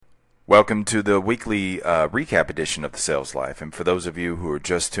Welcome to the weekly recap edition of The Sales Life. And for those of you who are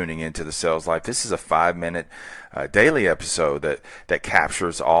just tuning into The Sales Life, this is a 5-minute daily episode that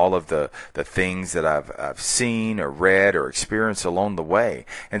captures all of the things that I've seen or read or experienced along the way.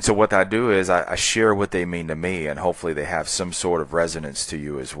 And so what I do is I share what they mean to me, and hopefully they have some sort of resonance to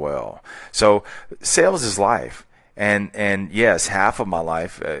you as well. So sales is life. And yes, half of my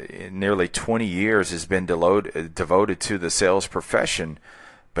life, nearly 20 years, has been devoted to the sales profession.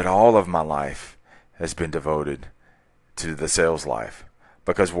 But all of my life has been devoted to the sales life,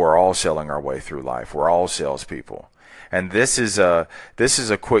 because we're all selling our way through life. We're all salespeople. And this is a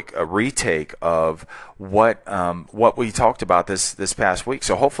quick retake of what we talked about this past week.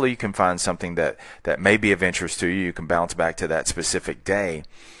 So hopefully you can find something that may be of interest to you. You can bounce back to that specific day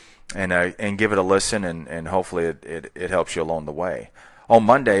and give it a listen, and hopefully it helps you along the way. On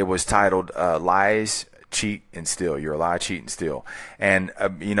Monday was titled Lies, Cheat, and Steal. You're a lie, cheat, and steal. And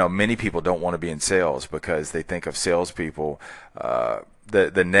many people don't want to be in sales because they think of salespeople.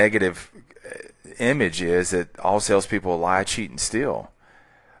 The negative image is that all salespeople lie, cheat, and steal.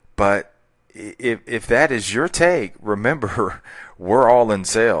 But if that is your take, remember, we're all in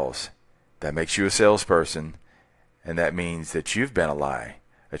sales. That makes you a salesperson, and that means that you've been a lie,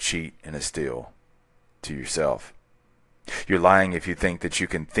 a cheat, and a steal to yourself. You're lying if you think that you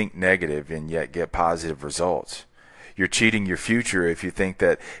can think negative and yet get positive results. You're cheating your future if you think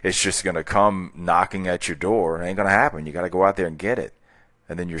that it's just going to come knocking at your door. It ain't going to happen. You got to go out there and get it.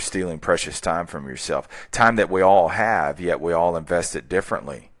 And then you're stealing precious time from yourself. Time that we all have, yet we all invest it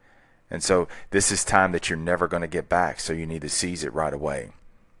differently. And so this is time that you're never going to get back, so you need to seize it right away.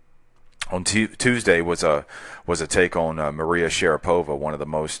 On Tuesday was a take on Maria Sharapova, one of the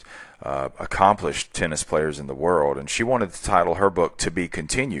most accomplished tennis players in the world, and she wanted to title her book "To Be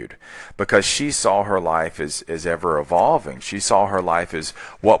Continued" because she saw her life as ever evolving. She saw her life as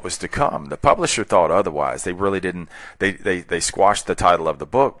what was to come. The publisher thought otherwise. They really didn't. They squashed the title of the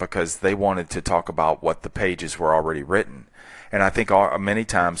book because they wanted to talk about what the pages were already written. And I think many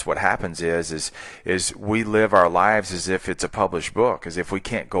times what happens is we live our lives as if it's a published book, as if we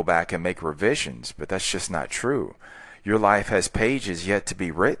can't go back and make revisions. But that's just not true. Your life has pages yet to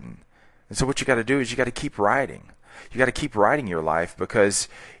be written. And so what you got to do is you got to keep writing. You got to keep writing your life because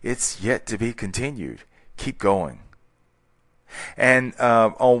it's yet to be continued. Keep going. And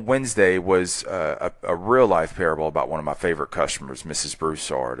on Wednesday was a real life parable about one of my favorite customers, Mrs.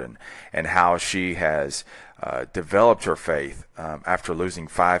 Broussard, and how she has developed her faith after losing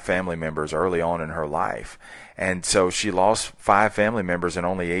 5 family members early on in her life. And so she lost 5 family members in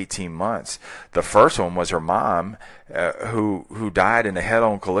only 18 months. The first one was her mom, who died in a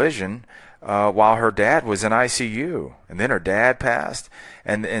head-on collision while her dad was in ICU. And then her dad passed,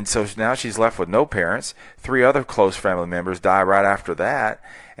 and so now she's left with no parents. 3 other close family members die right after that.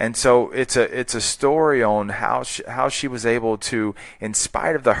 And so it's a story on how she was able to, in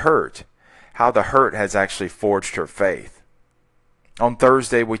spite of the hurt, how the hurt has actually forged her faith. On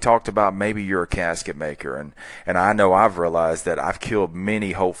Thursday, we talked about maybe you're a casket maker, and I know I've realized that I've killed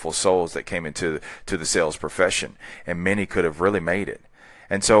many hopeful souls that came into the sales profession, and many could have really made it.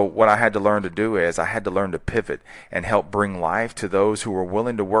 And so what I had to learn to do is I had to learn to pivot and help bring life to those who were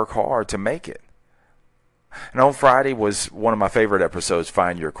willing to work hard to make it. And on Friday was one of my favorite episodes,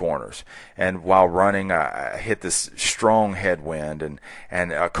 Find Your Corners. And while running, I hit this strong headwind,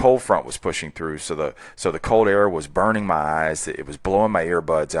 and a cold front was pushing through. So the cold air was burning my eyes. It was blowing my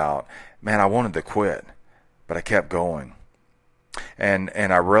earbuds out. Man, I wanted to quit, but I kept going. And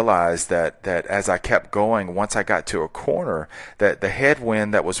I realized that as I kept going, once I got to a corner, that the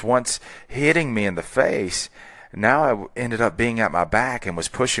headwind that was once hitting me in the face, now it ended up being at my back and was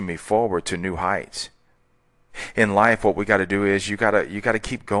pushing me forward to new heights. In life, what we got to do is you got to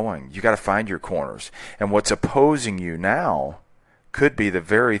keep going. You got to find your corners. And what's opposing you now could be the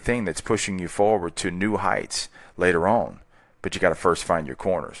very thing that's pushing you forward to new heights later on. But you got to first find your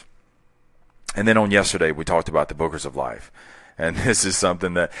corners. And then on yesterday, we talked about the boogers of life. And this is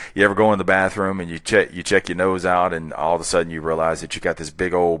something that you ever go in the bathroom and you check your nose out, and all of a sudden you realize that you got this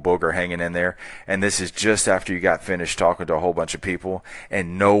big old booger hanging in there. And this is just after you got finished talking to a whole bunch of people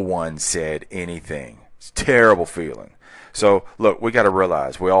and no one said anything. It's a terrible feeling. So look, we got to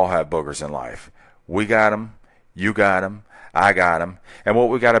realize we all have boogers in life. We got them. You got them. I got them. And what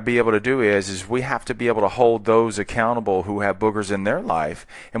we got to be able to do is we have to be able to hold those accountable who have boogers in their life,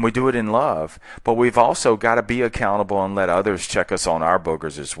 and we do it in love. But we've also got to be accountable and let others check us on our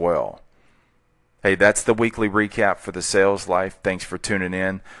boogers as well. Hey, that's the weekly recap for the sales life. Thanks for tuning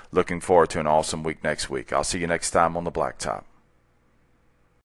in. Looking forward to an awesome week next week. I'll see you next time on the Blacktop.